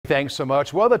thanks so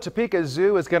much. Well, the Topeka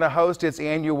Zoo is going to host its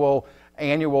annual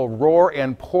Roar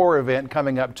and Pour event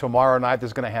coming up tomorrow night.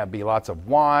 There's going to be lots of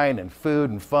wine and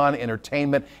food and fun,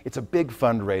 entertainment. It's a big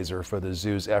fundraiser for the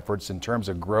zoo's efforts in terms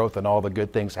of growth and all the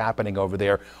good things happening over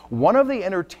there. One of the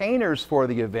entertainers for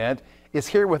the event is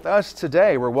here with us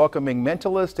today. We're welcoming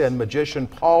mentalist and magician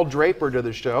Paul Draper to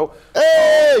the show.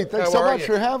 Hey, thanks so much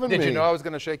for having me. Did you know I was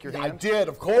going to shake your hand? I did,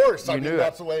 of course. I mean,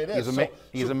 that's the way it is.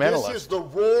 He's a mentalist. This is the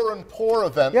Roar and Pour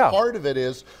event. Yeah. Part of it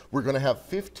is we're going to have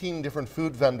 15 different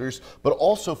food vendors, but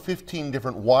also 15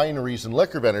 different wineries and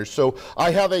liquor vendors. So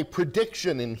I have a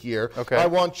prediction in here. Okay. I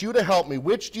want you to help me.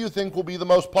 Which do you think will be the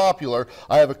most popular?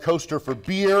 I have a coaster for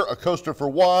beer, a coaster for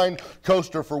wine,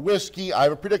 coaster for whiskey. I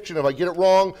have a prediction. If I get it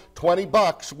wrong, $20.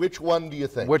 Which one do you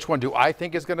think? Which one do I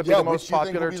think is going to be the most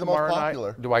popular tomorrow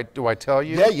night? Do I tell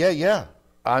you? Yeah.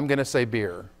 I'm going to say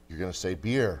beer. You're going to say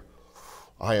beer.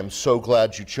 I am so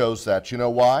glad you chose that. You know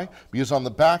why? Because on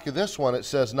the back of this one it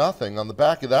says nothing. On the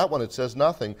back of that one it says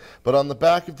nothing. But on the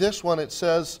back of this one it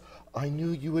says, I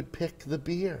knew you would pick the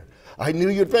beer. I knew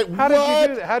you'd pick. How did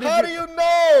you do that? How do you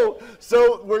know?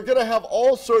 So we're going to have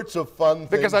all sorts of fun things.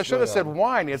 Because I should have said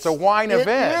wine. It's a wine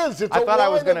event. It is. It's I thought I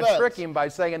was going to trick him by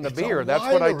saying the beer. That's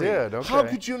what I did. Okay. How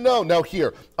could you know? Now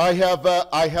here, I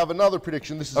have another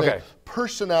prediction. This is a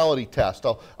personality test.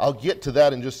 I'll get to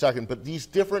that in just a second. But these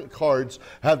different cards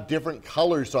have different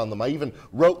colors on them. I even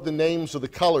wrote the names of the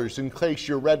colors in case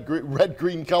you're red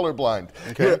green colorblind.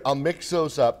 Okay. Here, I'll mix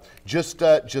those up. Just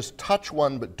touch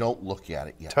one, but don't look at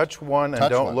it yet. Touch one and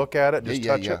don't look at it. Just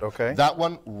touch it. Okay. That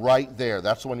one right there.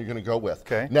 That's the one you're going to go with.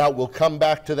 Okay. Now we'll come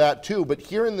back to that too. But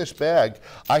here in this bag,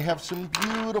 I have some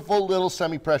beautiful little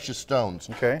semi-precious stones.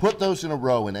 Okay. Put those in a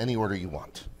row in any order you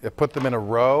want. Put them in a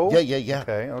row? Yeah.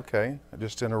 Okay.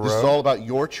 Just in a row. This is all about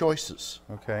your choices.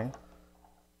 Okay.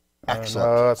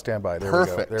 Excellent. Stand by.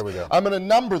 Perfect. There we go. I'm going to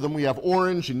number them. We have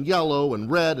orange and yellow and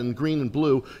red and green and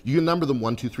blue. You can number them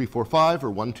 1, 2, 3, 4, 5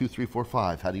 or 1, 2, 3, 4,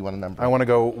 5. How do you want to number them? I want to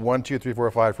go 1, 2, 3, 4,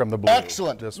 5 from the blue.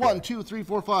 Excellent. 1, 2, 3,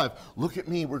 4, 5. Look at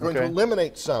me. We're going to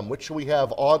eliminate some. Which should we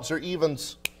have? Odds or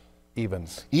evens?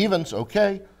 Evens. Evens.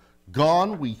 Okay.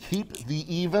 Gone. We keep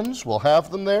the evens. We'll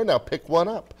have them there. Now pick one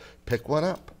up. Pick one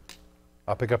up.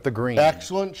 I'll pick up the green.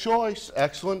 Excellent choice.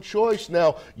 Excellent choice.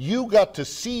 Now, you got to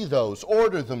see those,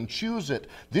 order them, choose it.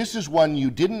 This is one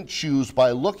you didn't choose by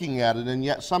looking at it, and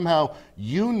yet somehow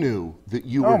you knew that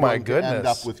you were going to end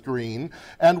up with green.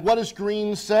 And what does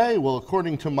green say? Well,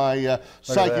 according to my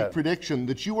psychic prediction,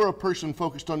 that you were a person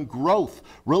focused on growth,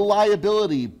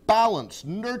 reliability, balance,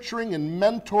 nurturing, and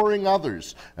mentoring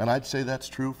others. And I'd say that's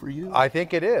true for you. I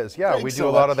think it is. Yeah, we do a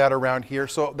lot of that around here.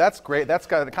 So that's great. That's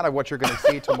kind of what you're going to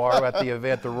see tomorrow at the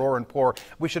event, the Roar and Pour.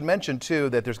 We should mention too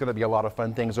that there's going to be a lot of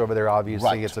fun things over there.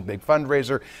 Obviously, it's a big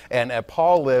fundraiser, and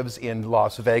Paul lives in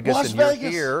Las Vegas, you're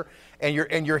here.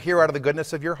 And you're here out of the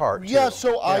goodness of your heart. Yeah,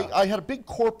 so I had a big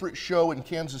corporate show in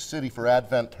Kansas City for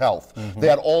AdventHealth. They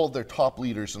had all of their top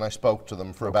leaders, and I spoke to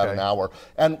them for about an hour.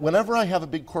 And whenever I have a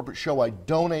big corporate show, I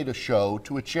donate a show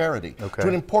to a charity, to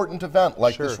an important event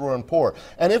like this Roar and Pour.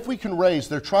 And if we can raise,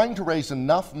 they're trying to raise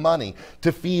enough money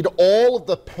to feed all of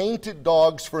the painted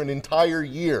dogs for an entire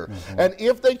year. And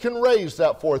if they can raise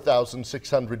that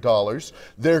 $4,600,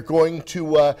 they're going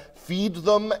to feed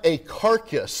them a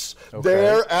carcass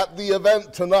there at the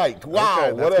event tonight.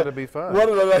 Wow, that's going to be fun. What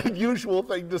an unusual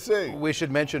thing to see. We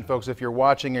should mention, folks, if you're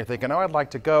watching, you're thinking, oh, I'd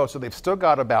like to go. So they've still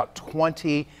got about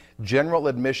 20 general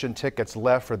admission tickets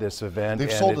left for this event.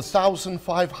 They've sold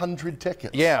 1,500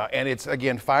 tickets. Yeah, and it's,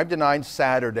 again, 5 to 9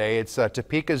 Saturday. It's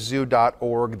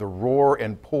topekazoo.org, the Roar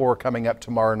and Pour coming up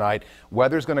tomorrow night.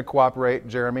 Weather's going to cooperate,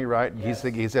 Jeremy, right? Yes.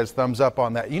 He says thumbs up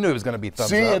on that. You knew it was going to be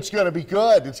thumbs up. See, it's going to be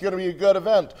good. It's going to be a good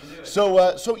event.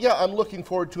 So yeah, I'm looking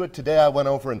forward to it. Today I went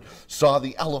over and saw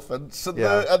the elephants and,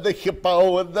 the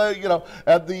hippo and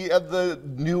the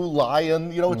new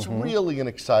lion. You know, it's really an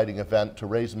exciting event to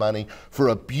raise money for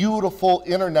a beautiful,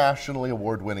 internationally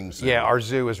award-winning zoo. Yeah, our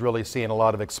zoo is really seeing a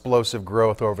lot of explosive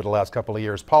growth over the last couple of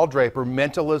years. Paul Draper,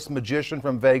 mentalist, magician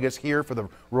from Vegas, here for the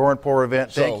Roar and Pour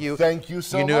event. Thank you. Thank you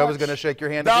so much. You knew I was going to shake your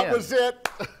hand again. That was it.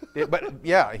 But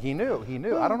yeah, he knew.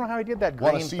 I don't know how he did that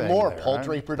green thing. Want to see more?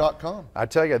 PaulDraper.com. I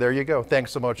tell you, there you go.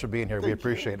 Thanks so much for being here. We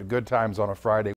appreciate it. Good times on a Friday.